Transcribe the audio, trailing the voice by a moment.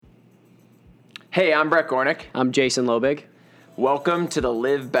Hey, I'm Brett Gornick. I'm Jason Lobig. Welcome to the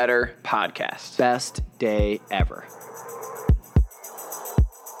Live Better podcast. Best day ever.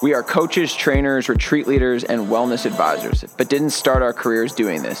 We are coaches, trainers, retreat leaders, and wellness advisors, but didn't start our careers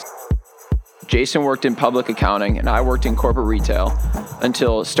doing this. Jason worked in public accounting, and I worked in corporate retail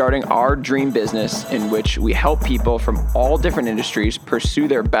until starting our dream business in which we help people from all different industries pursue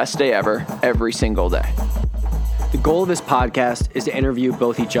their best day ever every single day. The goal of this podcast is to interview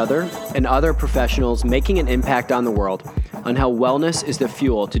both each other and other professionals making an impact on the world on how wellness is the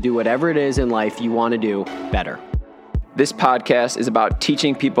fuel to do whatever it is in life you want to do better. This podcast is about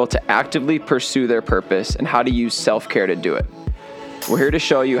teaching people to actively pursue their purpose and how to use self-care to do it. We're here to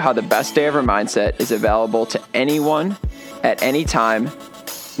show you how the best day ever mindset is available to anyone at any time,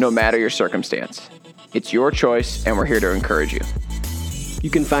 no matter your circumstance. It's your choice, and we're here to encourage you. You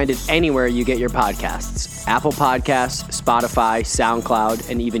can find it anywhere you get your podcasts: Apple Podcasts, Spotify,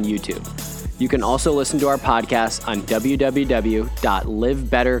 SoundCloud, and even YouTube. You can also listen to our podcast on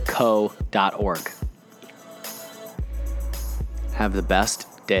www.livebetterco.org. Have the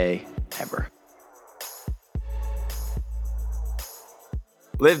best day ever.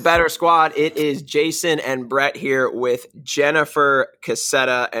 Live Better Squad, it is Jason and Brett here with Jennifer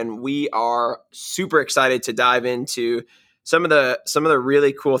Cassetta, and we are super excited to dive into some of the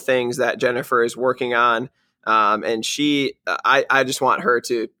really cool things that Jennifer is working on. And I just want her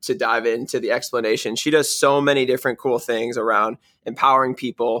to dive into the explanation. She does so many different cool things around empowering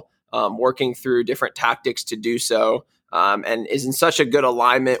people, working through different tactics to do so, and is in such a good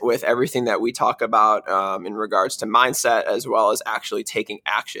alignment with everything that we talk about in regards to mindset as well as actually taking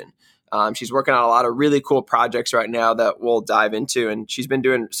action. She's working on a lot of really cool projects right now that we'll dive into, and she's been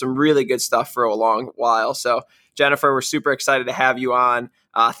doing some really good stuff for a long while. So Jennifer, we're super excited to have you on.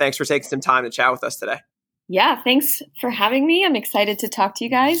 Thanks for taking some time to chat with us today. Yeah, thanks for having me. I'm excited to talk to you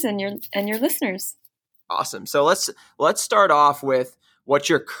guys and your listeners. Awesome. So let's start off with what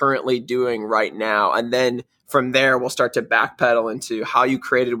you're currently doing right now, and then from there we'll start to backpedal into how you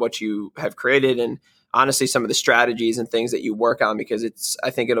created what you have created, and honestly some of the strategies and things that you work on, because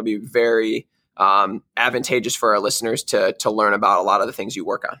I think it'll be very advantageous for our listeners to learn about a lot of the things you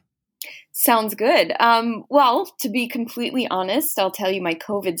work on. Sounds good. Well, to be completely honest, I'll tell you my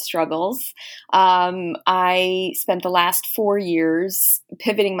COVID struggles. I spent the last 4 years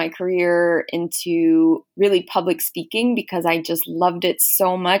pivoting my career into really public speaking because I just loved it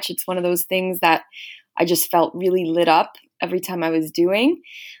so much. It's one of those things that I just felt really lit up every time I was doing.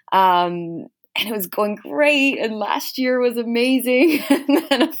 And it was going great. And last year was amazing. And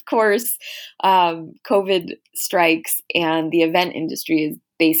then, of course, COVID strikes and the event industry is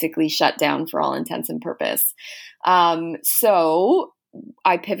basically shut down for all intents and purpose. So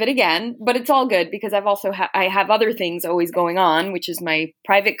I pivot again, but it's all good because I've also I have other things always going on, which is my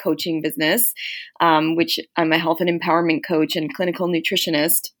private coaching business, which I'm a health and empowerment coach and clinical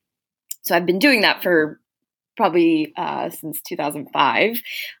nutritionist. So I've been doing that for probably since 2005.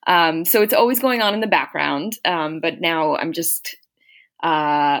 So it's always going on in the background. But now I'm just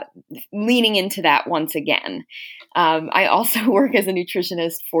leaning into that once again. I also work as a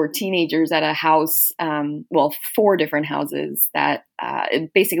nutritionist for teenagers at a house, 4 different houses that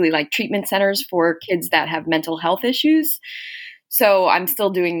basically like treatment centers for kids that have mental health issues. So I'm still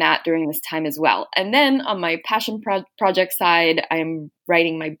doing that during this time as well. And then on my passion project side, I'm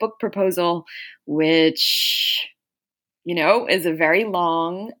writing my book proposal, which, is a very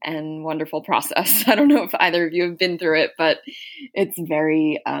long and wonderful process. I don't know if either of you have been through it, but it's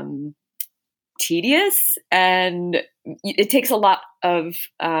very tedious and it takes a lot of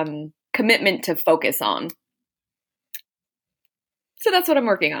commitment to focus on. So that's what I'm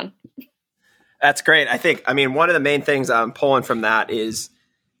working on. That's great. One of the main things I'm pulling from that is,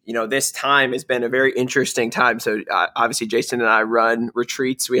 this time has been a very interesting time. So obviously Jason and I run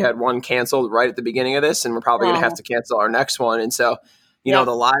retreats. We had one canceled right at the beginning of this, and we're probably going to have to cancel our next one. And so, the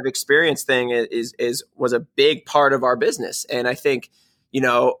live experience thing was a big part of our business. And I think,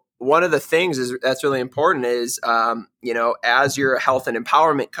 one of the things that's really important is, as your health and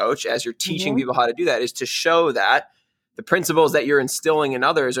empowerment coach, as you're teaching people how to do that, is to show that the principles that you're instilling in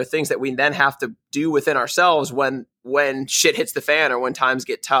others are things that we then have to do within ourselves when shit hits the fan or when times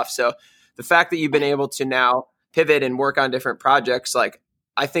get tough. So the fact that you've been able to now pivot and work on different projects, I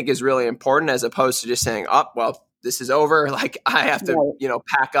think is really important, as opposed to just saying, this is over. I have to,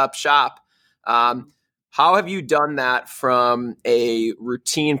 pack up shop. How have you done that from a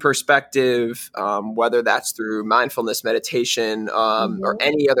routine perspective, whether that's through mindfulness, meditation, or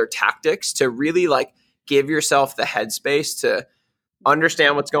any other tactics to really give yourself the headspace to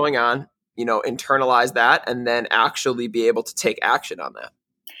understand what's going on, internalize that, and then actually be able to take action on that?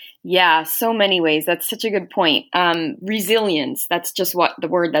 Yeah, so many ways. That's such a good point. Resilience, that's just what the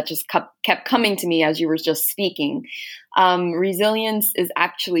word that just kept coming to me as you were just speaking. Resilience is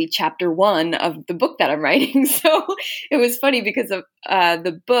actually chapter 1 of the book that I'm writing. So it was funny because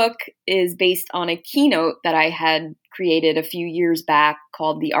the book is based on a keynote that I had created a few years back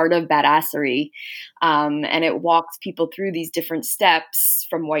called The Art of Badassery. And it walks people through these different steps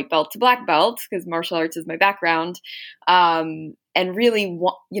from white belt to black belt, because martial arts is my background. And really,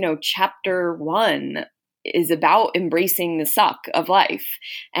 chapter 1 is about embracing the suck of life.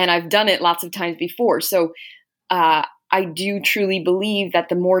 And I've done it lots of times before. So I do truly believe that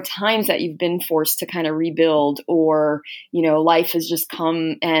the more times that you've been forced to kind of rebuild, or, life has just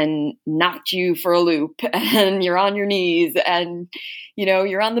come and knocked you for a loop and you're on your knees and,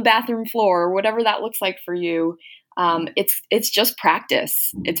 you're on the bathroom floor, or whatever that looks like for you. It's just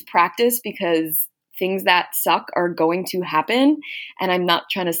practice. It's practice, because things that suck are going to happen. And I'm not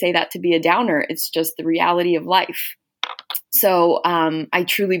trying to say that to be a downer. It's just the reality of life. So I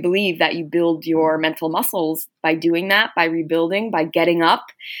truly believe that you build your mental muscles by doing that, by rebuilding, by getting up.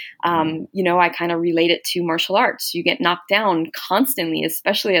 I kind of relate it to martial arts. You get knocked down constantly,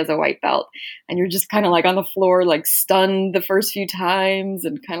 especially as a white belt. And you're just kind of like on the floor, like stunned the first few times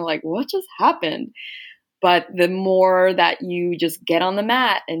and kind of like, what just happened? But the more that you just get on the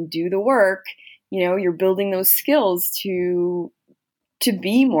mat and do the work, you're building those skills to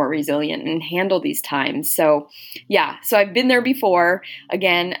be more resilient and handle these times. So I've been there before.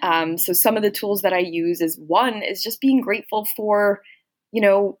 Again, so some of the tools that I use is just being grateful for,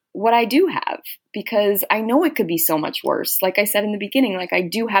 what I do have, because I know it could be so much worse. Like I said in the beginning, like I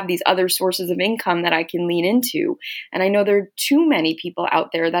do have these other sources of income that I can lean into. And I know there are too many people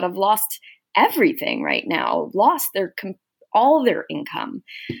out there that have lost everything right now, lost all their income,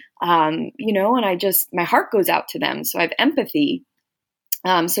 and my heart goes out to them. So I have empathy.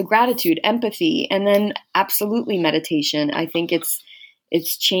 So gratitude, empathy, and then absolutely meditation. I think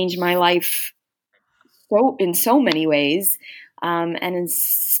it's changed my life in so many ways, and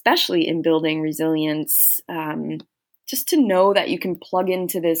especially in building resilience. Just to know that you can plug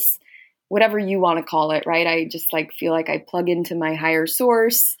into this, whatever you want to call it, right? I just feel like I plug into my higher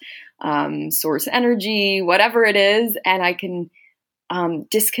source, source energy, whatever it is, and I can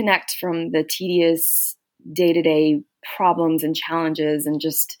disconnect from the tedious day-to-day problems and challenges, and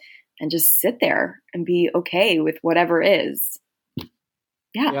just sit there and be okay with whatever is.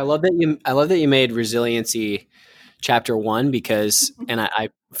 Yeah. I love that you made resiliency chapter 1, because, and I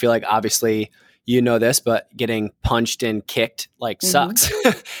feel like obviously this, but getting punched and kicked sucks.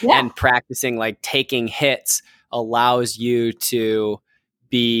 Yeah. And practicing taking hits allows you to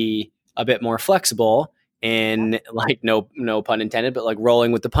be a bit more flexible and no pun intended, but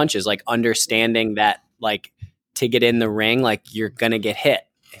rolling with the punches, understanding that to get in the ring, you're going to get hit.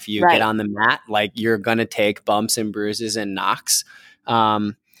 If you get on the mat, you're going to take bumps and bruises and knocks.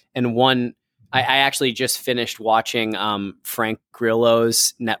 And I actually just finished watching Frank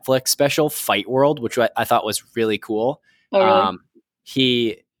Grillo's Netflix special, Fight World, which I thought was really cool. Oh, really?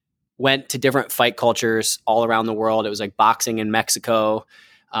 He went to different fight cultures all around the world. It was boxing in Mexico,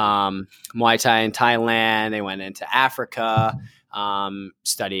 Muay Thai in Thailand. They went into Africa,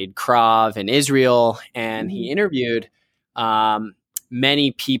 studied Krav in Israel, and he interviewed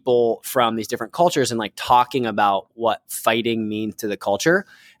many people from these different cultures and talking about what fighting means to the culture.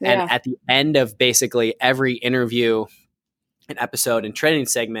 Yeah. And at the end of basically every interview, an episode and training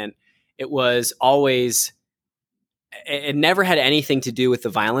segment, it never had anything to do with the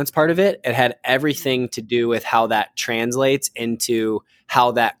violence part of it. It had everything to do with how that translates into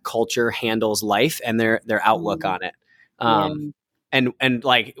how that culture handles life and their outlook on it. And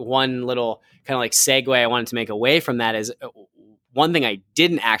one little kind of segue I wanted to make away from that is one thing I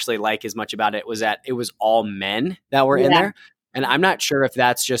didn't actually like as much about it was that it was all men that were in there. And I'm not sure if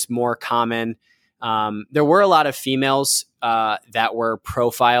that's just more common. There were a lot of females that were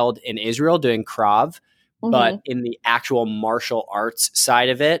profiled in Israel doing Krav, but in the actual martial arts side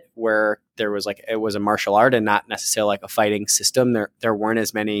of it, where there was it was a martial art and not necessarily a fighting system, there weren't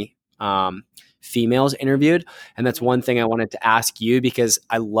as many females interviewed. And that's one thing I wanted to ask you, because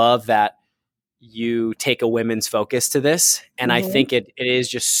I love that you take a women's focus to this. And I think it is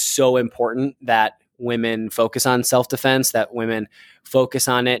just so important that women focus on self-defense, that women focus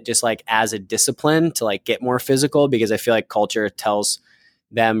on it just as a discipline to get more physical, because I feel like culture tells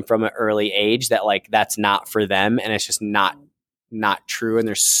them from an early age that that's not for them. And it's just not true. And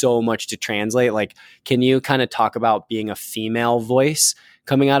there's so much to translate. Can you kind of talk about being a female voice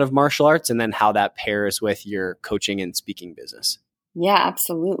coming out of martial arts, and then how that pairs with your coaching and speaking business? Yeah,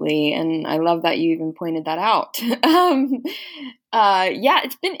 absolutely. And I love that you even pointed that out. Yeah,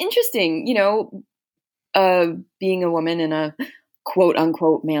 it's been interesting, being a woman in a quote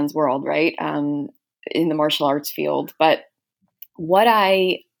unquote man's world, right? In the martial arts field. But what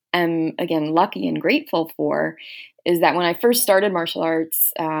I am, again, lucky and grateful for is that when I first started martial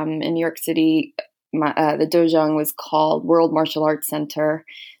arts in New York City, the dojang was called World Martial Arts Center,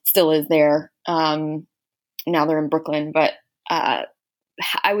 still is there. Now they're in Brooklyn, but I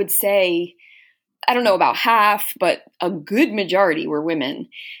would say, I don't know about half, but a good majority were women,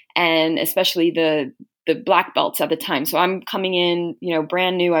 and especially the black belts at the time. So I'm coming in,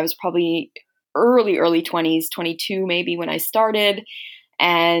 brand new. I was probably early 20s, 22 maybe when I started.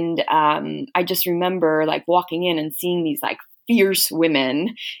 And I just remember like walking in and seeing these like fierce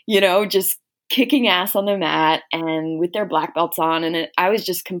women, just kicking ass on the mat and with their black belts on. And I was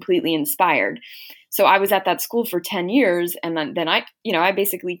just completely inspired. So I was at that school for 10 years. And then I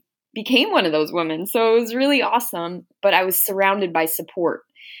basically became one of those women. So it was really awesome, but I was surrounded by support.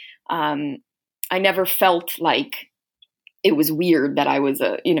 I never felt like it was weird that I was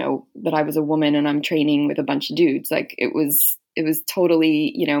a woman and I'm training with a bunch of dudes. Like it was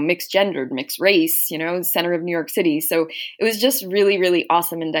totally, mixed gendered, mixed race, center of New York City. So it was just really, really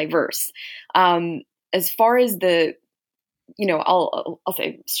awesome and diverse. As far as the, I'll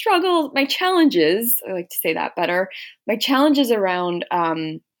say struggle, my challenges, I like to say that better. My challenges around,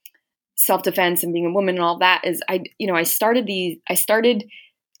 self-defense and being a woman and all that is I started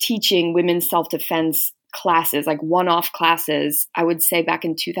teaching women's self-defense classes, like one-off classes, I would say back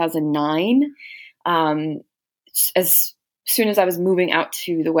in 2009. As soon as I was moving out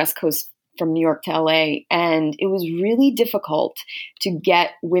to the West Coast from New York to LA. And it was really difficult to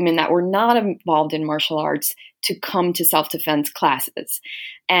get women that were not involved in martial arts to come to self-defense classes.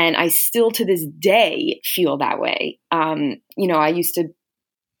 And I still to this day feel that way. I used to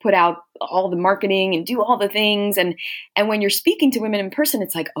put out all the marketing and do all the things. And when you're speaking to women in person,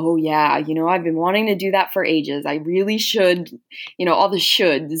 it's like, oh yeah, I've been wanting to do that for ages. I really should, all the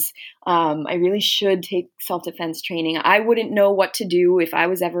shoulds. I really should take self-defense training. I wouldn't know what to do if I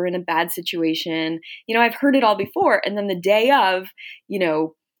was ever in a bad situation. I've heard it all before. And then the day of,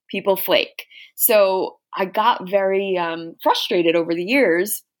 people flake. So I got very frustrated over the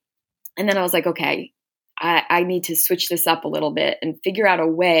years. And then I was like, okay, I need to switch this up a little bit and figure out a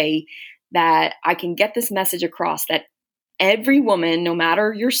way that I can get this message across that every woman, no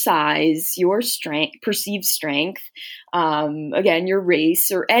matter your size, your strength, perceived strength, again, your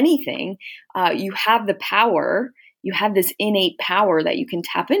race or anything, you have the power, you have this innate power that you can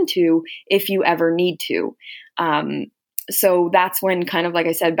tap into if you ever need to. So that's when kind of, like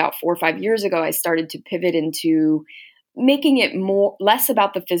I said, about 4 or 5 years ago, I started to pivot into making it less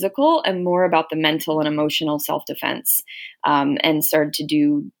about the physical and more about the mental and emotional self-defense, and started to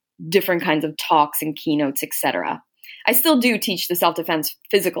do different kinds of talks and keynotes, etc. I still do teach the self-defense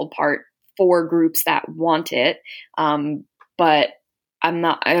physical part for groups that want it, but I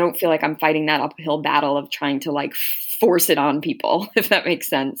don't feel like I'm fighting that uphill battle of trying to like force it on people, if that makes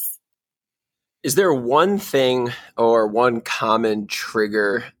sense. Is there one thing or one common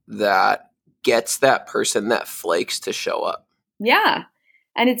trigger that gets that person that flakes to show up? Yeah.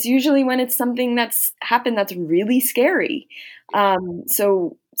 And it's usually when it's something that's happened that's really scary.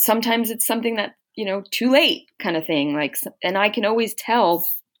 So sometimes it's something that, too late kind of thing. And I can always tell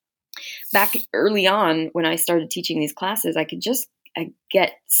back early on when I started teaching these classes, I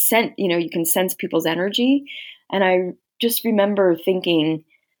get sent, you can sense people's energy. And I just remember thinking,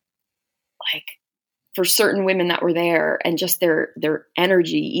 like, for certain women that were there and just their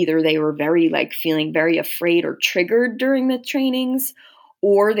energy, either they were very like feeling very afraid or triggered during the trainings,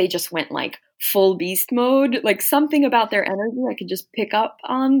 or they just went like full beast mode, like something about their energy I could just pick up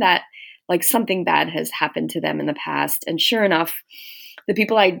on that, like something bad has happened to them in the past. And sure enough, the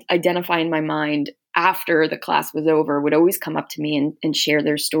people I identify in my mind after the class was over would always come up to me and share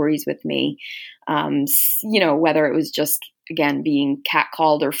their stories with me. Whether it was just, again, being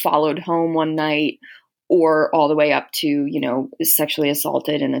catcalled or followed home one night, or all the way up to, sexually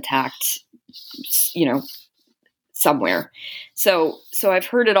assaulted and attacked, somewhere. So I've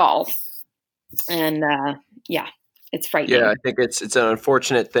heard it all. And it's frightening. Yeah, I think it's an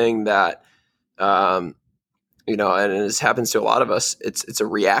unfortunate thing that, and this happens to a lot of us. It's a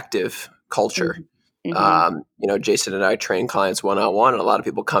reactive culture. Mm-hmm. Jason and I train clients one-on-one, and a lot of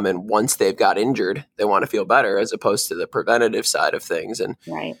people come in once they've got injured, they want to feel better, as opposed to the preventative side of things. And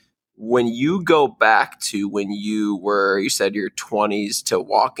right. When you go back to when you said your 20s to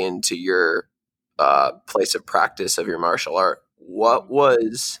walk into your place of practice of your martial art, what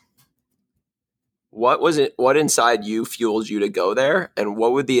inside you fueled you to go there? And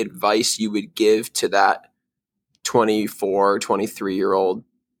what would the advice you would give to that 24, 23-year-old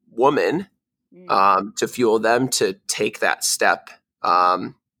woman, to fuel them to take that step,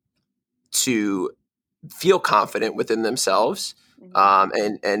 to feel confident within themselves,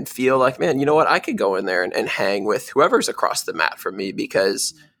 and feel like, man, you know what, I could go in there and hang with whoever's across the mat from me,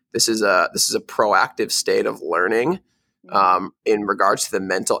 because this is a proactive state of learning, in regards to the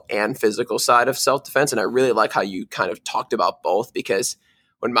mental and physical side of self-defense. And I really like how you kind of talked about both, because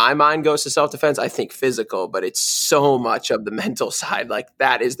when my mind goes to self-defense, I think physical, but it's so much of the mental side. Like,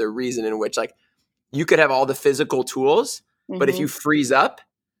 that is the reason in which, like, you could have all the physical tools, but if you freeze up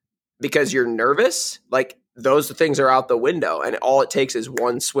because you're nervous, like, those things are out the window, and all it takes is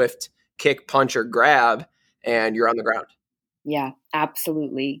one swift kick, punch, or grab, and you're on the ground. Yeah,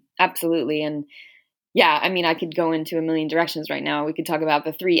 absolutely. Absolutely. And yeah, I mean, I could go into a million directions right now. We could talk about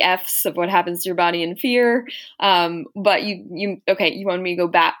the 3 F's of what happens to your body in fear. But you want me to go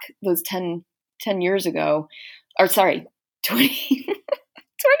back those 10 years ago, or sorry, 20, 20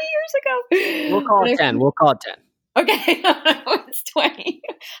 years ago. We'll call it 10. We'll call it 10. Okay. It's 20.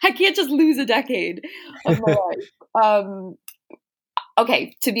 I can't just lose a decade of my life.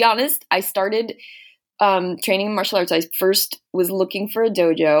 Okay. To be honest, I started training in martial arts. I first was looking for a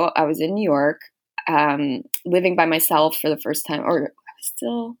dojo. I was in New York, living by myself for the first time, or I was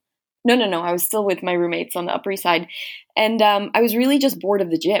still, no, I was still with my roommates on the Upper East Side. And I was really just bored of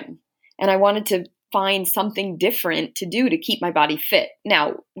the gym, and I wanted to find something different to do to keep my body fit.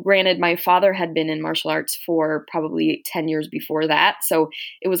 Now, granted, my father had been in martial arts for probably 10 years before that. So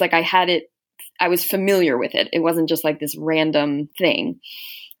it was like I was familiar with it. It wasn't just like this random thing.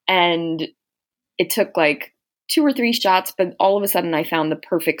 And it took like 2 or 3 shots, but all of a sudden I found the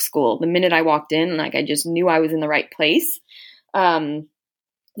perfect school. The minute I walked in, like, I just knew I was in the right place.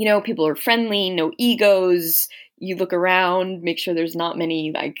 People are friendly, no egos. You look around, make sure there's not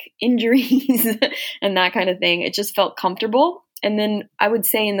many like injuries and that kind of thing. It just felt comfortable. And then I would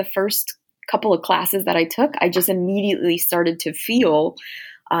say in the first couple of classes that I took, I just immediately started to feel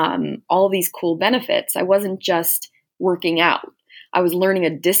all these cool benefits. I wasn't just working out. I was learning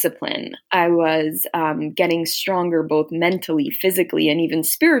a discipline. I was getting stronger both mentally, physically, and even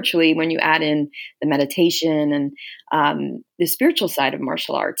spiritually when you add in the meditation and the spiritual side of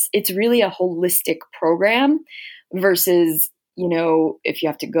martial arts. It's really a holistic program versus, if you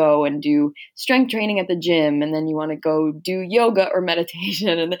have to go and do strength training at the gym and then you want to go do yoga or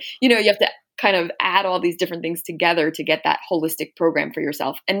meditation, and, you have to kind of add all these different things together to get that holistic program for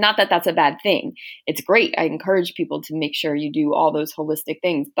yourself. And not that that's a bad thing. It's great. I encourage people to make sure you do all those holistic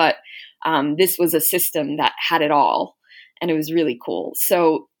things. But this was a system that had it all, and it was really cool.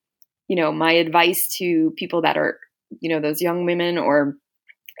 So, my advice to people that are, those young women or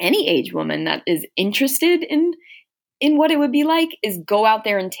any age woman that is interested in what it would be like, is go out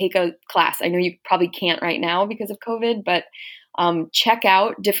there and take a class. I know you probably can't right now because of COVID, but check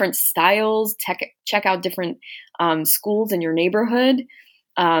out different styles, check out different schools in your neighborhood,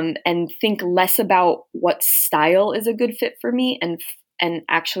 and think less about what style is a good fit for me, and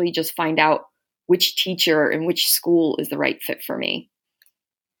actually just find out which teacher and which school is the right fit for me.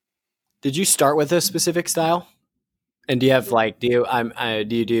 Did you start with a specific style? And do you have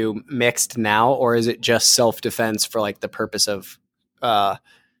do you do mixed now, or is it just self-defense for like the purpose of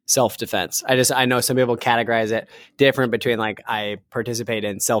self-defense? I know some people categorize it different between like, I participate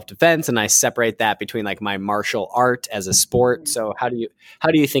in self-defense and I separate that between like my martial art as a sport. So how do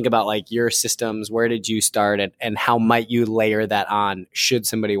you think about like your systems? Where did you start, and how might you layer that on should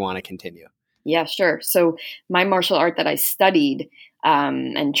somebody want to continue? Yeah, sure. So my martial art that I studied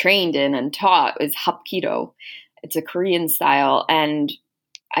and trained in and taught is Hapkido. It's a Korean style, and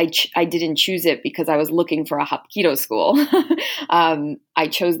I didn't choose it because I was looking for a Hapkido school. I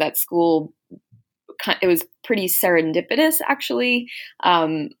chose that school. It was pretty serendipitous, actually.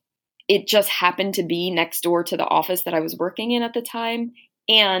 It just happened to be next door to the office that I was working in at the time.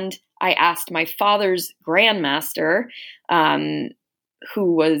 And I asked my father's grandmaster,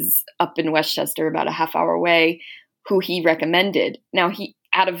 who was up in Westchester, about a half hour away, who he recommended. Now,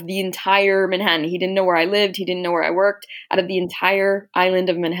 out of the entire Manhattan, he didn't know where I lived. He didn't know where I worked. Out of the entire island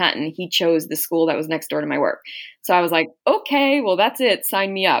of Manhattan, he chose the school that was next door to my work. So I was like, okay, well, that's it.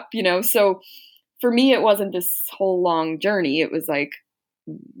 Sign me up, So for me, it wasn't this whole long journey. It was like,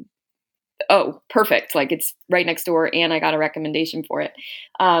 oh, perfect. Like, it's right next door, and I got a recommendation for it.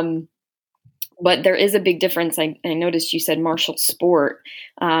 But there is a big difference. I noticed you said martial sport.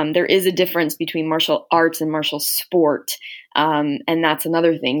 There is a difference between martial arts and martial sport. And that's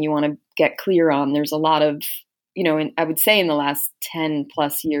another thing you want to get clear on. There's a lot of, I would say in the last 10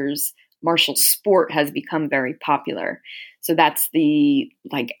 plus years, martial sport has become very popular. So that's the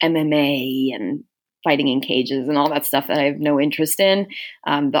like MMA and fighting in cages and all that stuff that I have no interest in.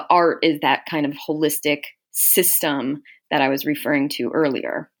 The art is that kind of holistic system that I was referring to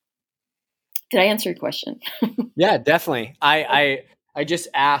earlier. Did I answer your question? Yeah, definitely. I just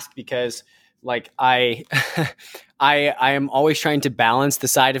asked because like I am always trying to balance the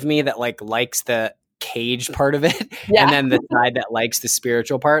side of me that like likes the cage part of it and then the side that likes the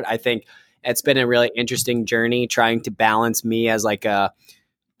spiritual part. I think it's been a really interesting journey trying to balance me as like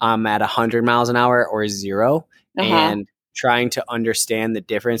I'm at 100 miles an hour or 0 and trying to understand the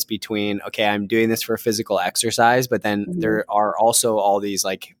difference between, okay, I'm doing this for physical exercise, but then there are also all these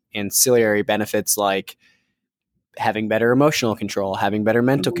like ancillary benefits like having better emotional control, having better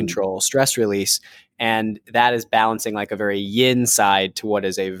mental control, stress release. And that is balancing like a very yin side to what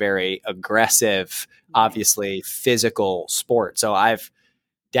is a very aggressive, obviously physical sport. So I've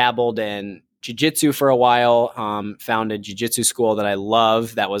dabbled in jiu-jitsu for a while, found a jiu-jitsu school that I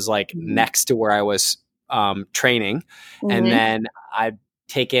love that was like next to where I was training. And then I've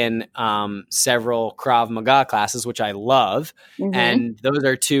taken several Krav Maga classes, which I love. And those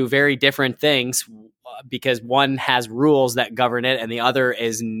are two very different things because one has rules that govern it and the other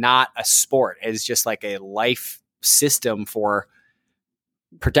is not a sport. It's just like a life system for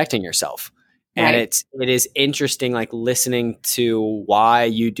protecting yourself. And it is interesting, like listening to why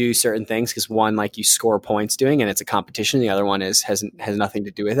you do certain things. Cause one, like you score points doing, and it's a competition. The other one has nothing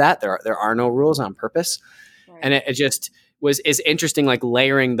to do with that. There are no rules on purpose. And it just is interesting, like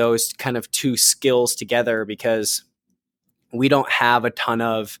layering those kind of two skills together because we don't have a ton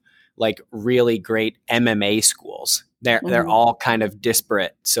of like really great MMA schools. They're all kind of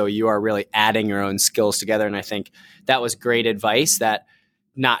disparate. So you are really adding your own skills together. And I think that was great advice, that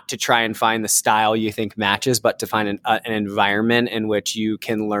not to try and find the style you think matches, but to find an environment in which you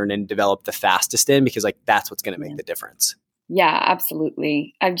can learn and develop the fastest in, because like that's what's going to make the difference. Yeah,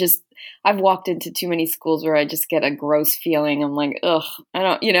 absolutely. I've walked into too many schools where I just get a gross feeling. I'm like, ugh, I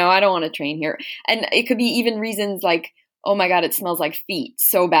don't want to train here. And it could be even reasons like, oh my God, it smells like feet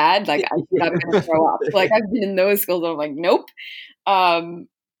so bad. Like I'm going to throw up. Like I've been in those schools and I'm like, nope.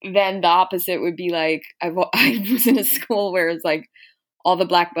 Then the opposite would be like, I was in a school where it's like all the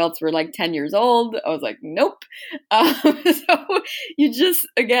black belts were like 10 years old. I was like, nope. So you just,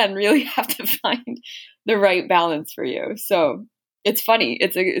 again, really have to find the right balance for you. So it's funny.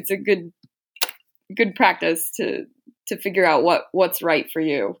 It's a good practice to figure out what's right for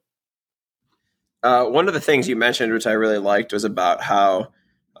you. One of the things you mentioned, which I really liked, was about how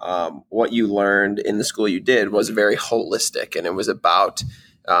what you learned in the school you did was very holistic, and it was about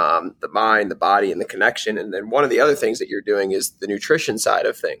the mind, the body, and the connection. And then one of the other things that you're doing is the nutrition side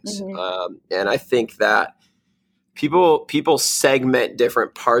of things. And I think that people segment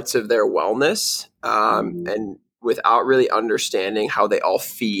different parts of their wellness and without really understanding how they all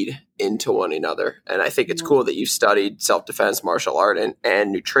feed into one another. And I think it's cool that you studied self-defense, martial art,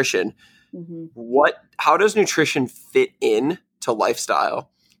 and nutrition. How does nutrition fit in to lifestyle?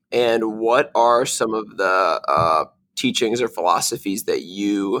 And what are some of the teachings or philosophies that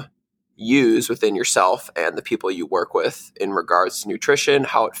you use within yourself and the people you work with in regards to nutrition,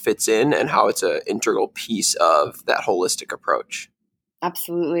 how it fits in, and how it's an integral piece of that holistic approach?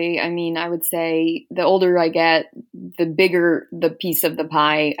 Absolutely. I mean, I would say the older I get, the bigger the piece of the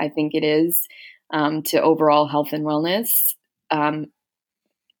pie I think it is to overall health and wellness. I'm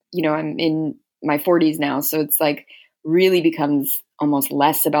in my 40s now, so it's like really becomes almost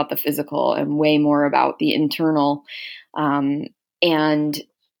less about the physical and way more about the internal.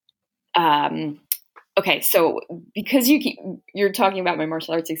 Okay, so because you're talking about my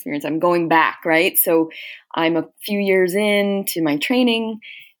martial arts experience, I'm going back, right? So I'm a few years into my training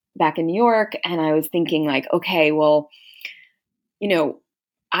back in New York, and I was thinking like, okay, well,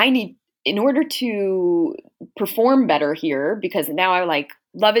 I need, in order to perform better here, because now I like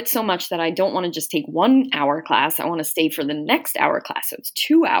love it so much that I don't want to just take 1 hour class. I want to stay for the next hour class. So it's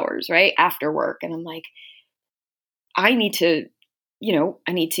 2 hours, right? After work. And I'm like, I need to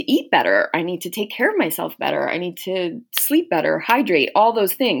eat better. I need to take care of myself better. I need to sleep better, hydrate, all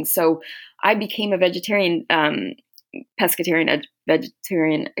those things. So I became a vegetarian, pescatarian,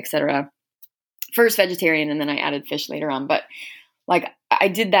 vegetarian, etc. First vegetarian, and then I added fish later on. But like I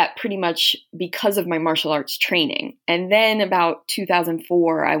did that pretty much because of my martial arts training. And then about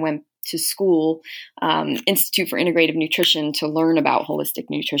 2004, I went to school, Institute for Integrative Nutrition, to learn about holistic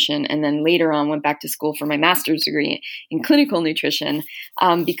nutrition. And then later on went back to school for my master's degree in clinical nutrition,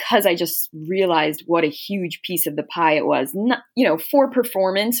 because I just realized what a huge piece of the pie it was, not, for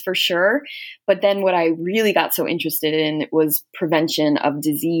performance for sure. But then what I really got so interested in was prevention of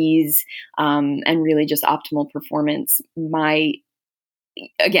disease, and really just optimal performance. My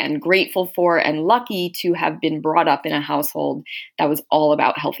again, grateful for and lucky to have been brought up in a household that was all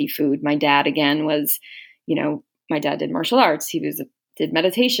about healthy food. My dad, again, was, my dad did martial arts. He did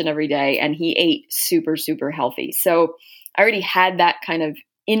meditation every day, and he ate super, super healthy. So I already had that kind of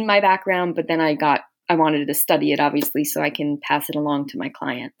in my background, but then I wanted to study it, obviously, so I can pass it along to my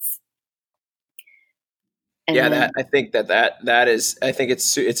clients. And I think that is, I think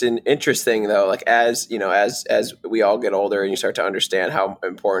it's an interesting though, like as we all get older and you start to understand how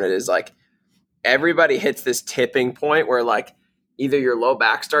important it is, like everybody hits this tipping point where like either your low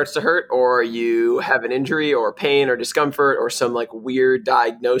back starts to hurt or you have an injury or pain or discomfort or some like weird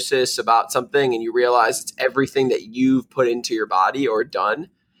diagnosis about something, and you realize it's everything that you've put into your body or done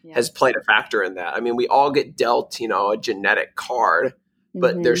has played a factor in that. I mean, we all get dealt, a genetic card,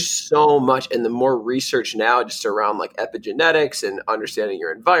 but there's so much, and the more research now just around like epigenetics and understanding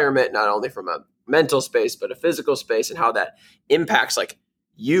your environment, not only from a mental space, but a physical space, and how that impacts like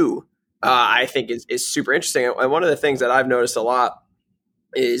you, I think is super interesting. And one of the things that I've noticed a lot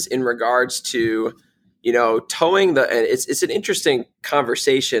is in regards to, towing and it's an interesting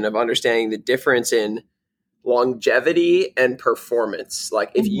conversation of understanding the difference in longevity and performance. Like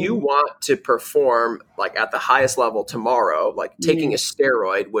if you want to perform like at the highest level tomorrow, like taking a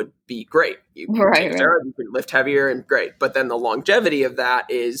steroid would be great. You take a steroid, you can lift heavier and great. But then the longevity of that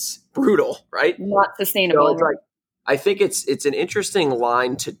is brutal, right? Not sustainable. So it's like, I think it's an interesting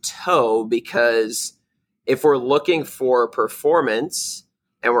line to toe, because if we're looking for performance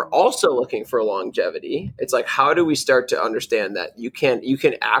and we're also looking for longevity, it's like, how do we start to understand that you can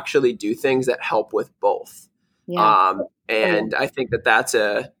actually do things that help with both? Yeah. And I think that's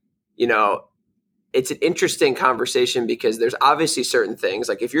it's an interesting conversation, because there's obviously certain things,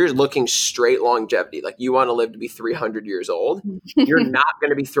 like if you're looking straight longevity, like you want to live to be 300 years old, you're not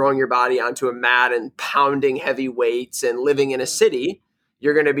going to be throwing your body onto a mat and pounding heavy weights and living in a city.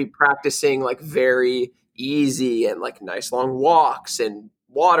 You're going to be practicing like very easy and like nice long walks and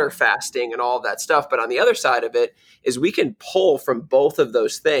water fasting and all of that stuff. But on the other side of it is we can pull from both of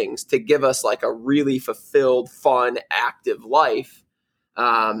those things to give us like a really fulfilled, fun, active life,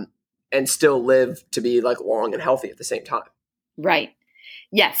 and still live to be like long and healthy at the same time. Right.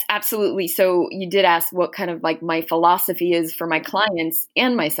 Yes, absolutely. So you did ask what kind of like my philosophy is for my clients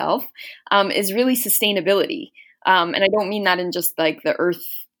and myself, is really sustainability. And I don't mean that in just like the earth,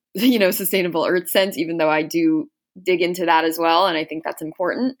 sustainable earth sense, even though I do dig into that as well. And I think that's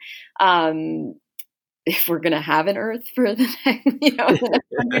important. If we're going to have an earth for the next, the next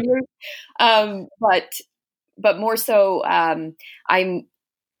 100 years. But more so, I'm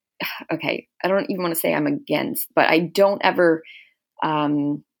okay. I don't even want to say I'm against, but I don't ever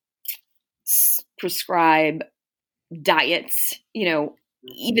prescribe diets, even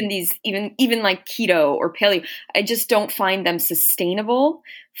like keto or paleo. I just don't find them sustainable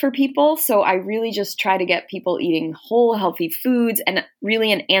for people. So I really just try to get people eating whole, healthy foods and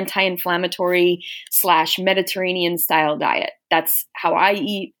really an anti-inflammatory / Mediterranean style diet. That's how I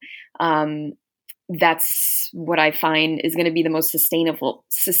eat. That's what I find is going to be the most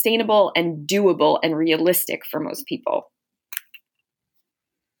sustainable and doable and realistic for most people.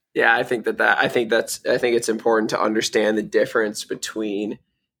 Yeah, I think it's important to understand the difference between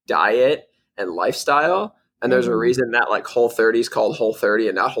diet and lifestyle. And there's a reason that like Whole30 is called Whole30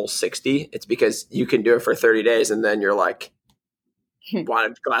 and not Whole60. It's because you can do it for 30 days and then you're like,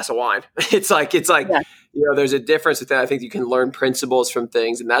 want a glass of wine. It's like, yeah. There's a difference with that. I think you can learn principles from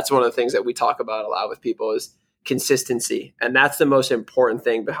things. And that's one of the things that we talk about a lot with people is consistency. And that's the most important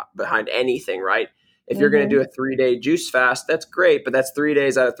thing behind anything, right? If you're going to do a 3-day juice fast, that's great, but that's 3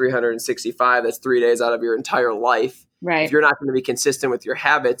 days out of 365. That's 3 days out of your entire life. Right. If you're not going to be consistent with your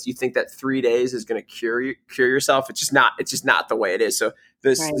habits, you think that 3 days is going to cure yourself. It's just not the way it is. So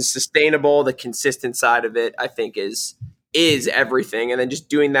the sustainable, the consistent side of it, I think is everything. And then just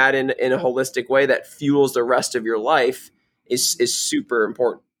doing that in a holistic way that fuels the rest of your life is super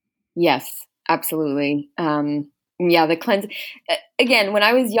important. Yes, absolutely. Yeah, the cleanse. Again, when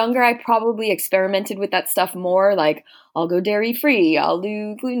I was younger, I probably experimented with that stuff more. Like, I'll go dairy free, I'll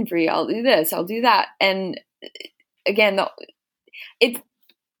do gluten free, I'll do this, I'll do that. And again, it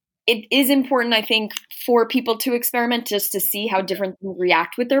is important, I think, for people to experiment just to see how different things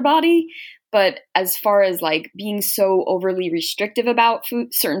react with their body. But as far as like being so overly restrictive about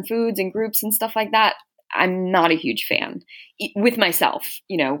certain foods and groups and stuff like that, I'm not a huge fan with myself,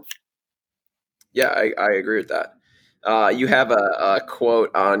 Yeah, I agree with that. You have a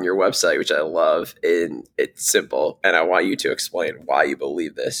quote on your website, which I love, and it's simple, and I want you to explain why you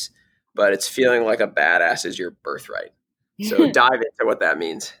believe this, but it's feeling like a badass is your birthright. So dive into what that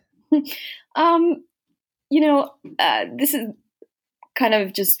means. This is kind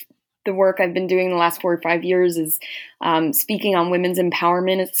of just the work I've been doing the last 4 or 5 years is speaking on women's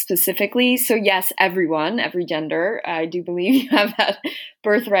empowerment specifically. So yes, everyone, every gender, I do believe you have that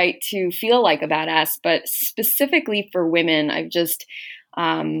birthright to feel like a badass. But specifically for women, I've just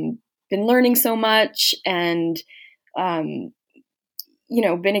been learning so much and,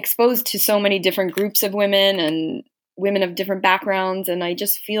 been exposed to so many different groups of women and women of different backgrounds. And I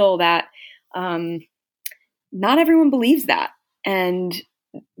just feel that not everyone believes that. And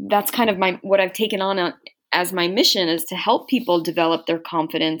that's kind of what I've taken on as my mission, is to help people develop their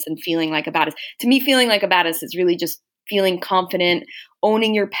confidence and feeling like a badass. To me, feeling like a badass is really just feeling confident,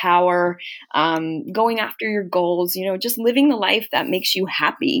 owning your power, going after your goals, just living the life that makes you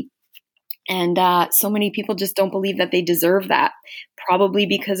happy. And so many people just don't believe that they deserve that, probably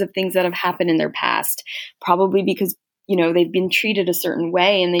because of things that have happened in their past, probably because they've been treated a certain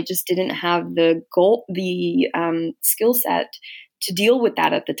way and they just didn't have the skill set to deal with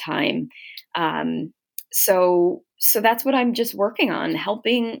that at the time. So that's what I'm just working on,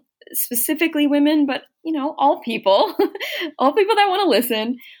 helping specifically women, but all people, all people that want to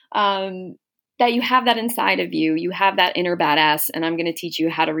listen, that you have that inside of you. You have that inner badass, and I'm going to teach you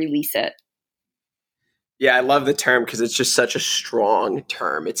how to release it. Yeah, I love the term because it's just such a strong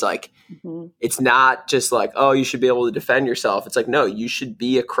term. It's like, It's not just like, oh, you should be able to defend yourself. It's like, no, you should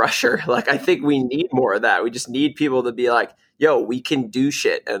be a crusher. Like, I think we need more of that. We just need people to be like, yo, we can do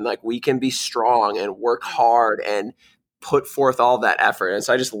shit, and like we can be strong and work hard and put forth all that effort. And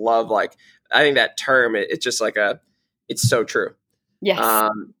so I just love, like, I think that term, it's just like it's so true. Yes.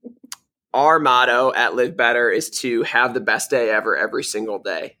 Our motto at Live Better is to have the best day ever, every single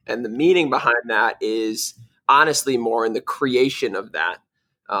day. And the meaning behind that is honestly more in the creation of that.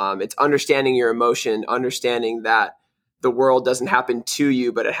 It's understanding your emotion, understanding that the world doesn't happen to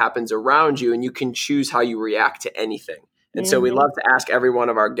you, but it happens around you, and you can choose how you react to anything. And so we love to ask every one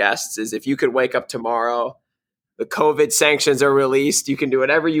of our guests is, if you could wake up tomorrow, the COVID sanctions are released, you can do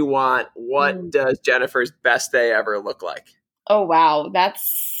whatever you want. What does Jennifer's best day ever look like? Oh, wow.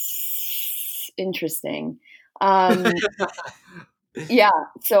 That's interesting. Yeah.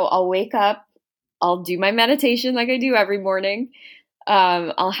 So I'll wake up, I'll do my meditation like I do every morning.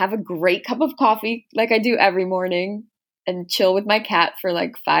 I'll have a great cup of coffee like I do every morning and chill with my cat for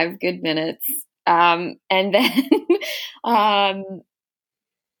like 5 good minutes. And then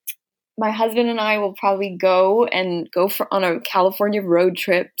my husband and I will probably go on a California road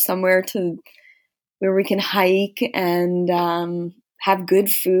trip somewhere to where we can hike and have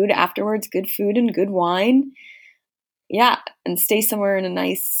good food afterwards, good food and good wine. Yeah, and stay somewhere in a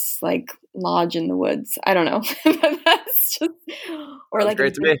nice like lodge in the woods. I don't know. That's just, or like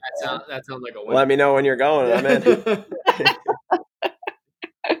great to me. That sounds like a win. Let me know when you're going. I'm in.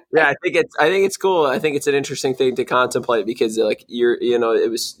 Yeah, I think it's cool. I think it's an interesting thing to contemplate because like your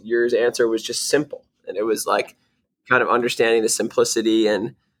answer was just simple, and it was like kind of understanding the simplicity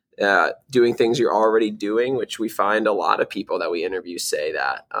and doing things you're already doing, which we find a lot of people that we interview say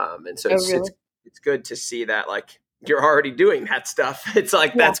that. And so it's good to see that like you're already doing that stuff. It's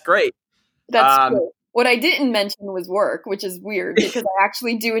like, that's great. That's cool. What I didn't mention was work, which is weird because I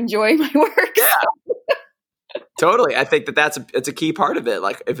actually do enjoy my work. Yeah. Totally. I think it's a key part of it.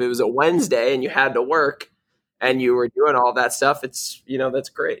 Like if it was a Wednesday and you had to work and you were doing all that stuff, it's, that's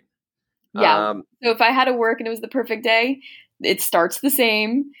great. Yeah. So if I had to work and it was the perfect day, it starts the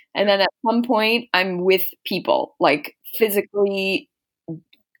same. And then at some point I'm with people, like physically,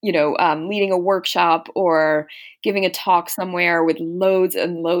 leading a workshop or giving a talk somewhere with loads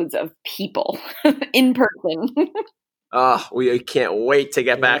and loads of people in person. We can't wait to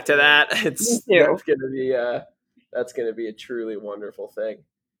get back to that. That's going to be a truly wonderful thing.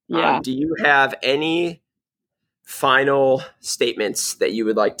 Yeah. Do you have any final statements that you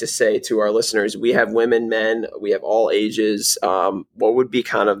would like to say to our listeners? We have women, men, we have all ages. What would be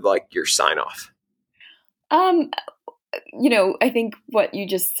kind of like your sign off? I think what you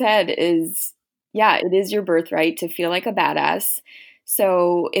just said is, it is your birthright to feel like a badass.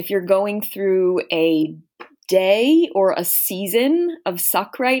 So if you're going through a day or a season of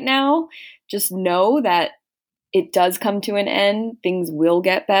suck right now, just know that it does come to an end. Things will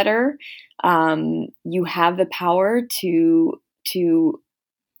get better. You have the power to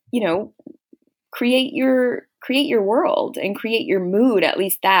create your world and create your mood, at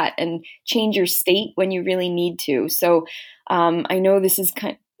least that, and change your state when you really need to. So I know this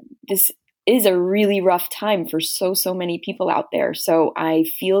is a really rough time for so many people out there. So I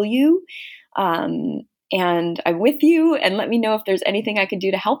feel you, and I'm with you, and let me know if there's anything I could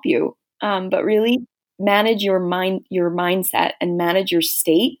do to help you. But really, manage your mindset and manage your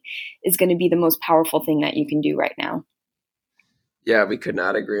state is going to be the most powerful thing that you can do right now. Yeah, we could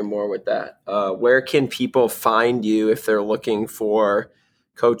not agree more with that. Where can people find you if they're looking for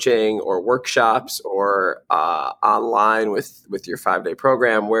coaching or workshops or online with your 5-day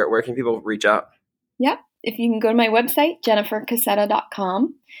program? Where can people reach out? Yep. If you can go to my website,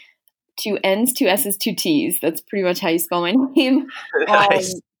 jennifercassetta.com. 2 N's, 2 S's, 2 T's. That's pretty much how you spell my name.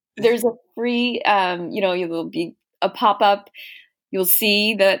 Nice. There's a free, there'll be a pop-up. You'll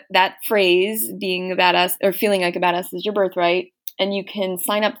see that phrase, being a badass or feeling like a badass is your birthright. And you can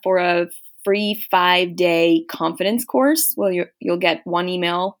sign up for a free 5-day confidence course. Well, you'll get 1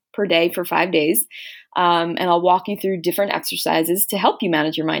 email per day for 5 days. And I'll walk you through different exercises to help you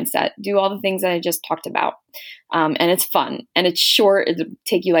manage your mindset, do all the things that I just talked about. And it's fun and it's short. It'll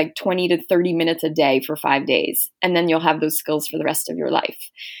take you like 20 to 30 minutes a day for 5 days. And then you'll have those skills for the rest of your life.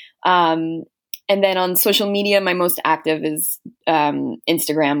 And then on social media, my most active is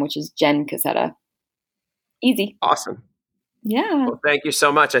Instagram, which is Jen Cassetta. Easy. Awesome. Yeah. Well, thank you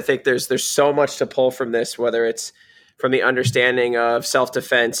so much. I think there's so much to pull from this, whether it's from the understanding of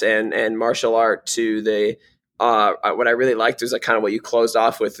self-defense and martial art to the what I really liked was kind of what you closed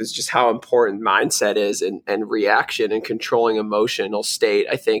off with is just how important mindset is and reaction and controlling emotional state.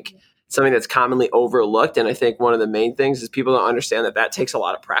 I think something that's commonly overlooked. And I think one of the main things is people don't understand that takes a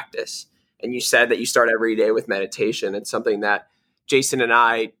lot of practice. And you said that you start every day with meditation. It's something that Jason and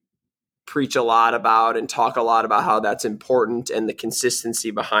I preach a lot about and talk a lot about how that's important and the consistency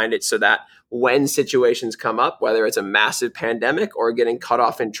behind it so that when situations come up, whether it's a massive pandemic or getting cut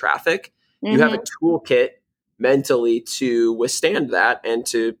off in traffic, you have a toolkit mentally to withstand that and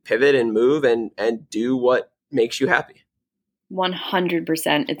to pivot and move and do what makes you happy.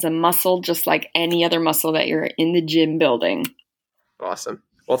 100%. It's a muscle just like any other muscle that you're in the gym building. Awesome.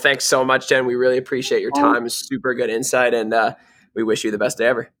 Well, thanks so much, Jen. We really appreciate your time. Super good insight, and we wish you the best day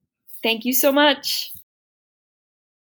ever. Thank you so much.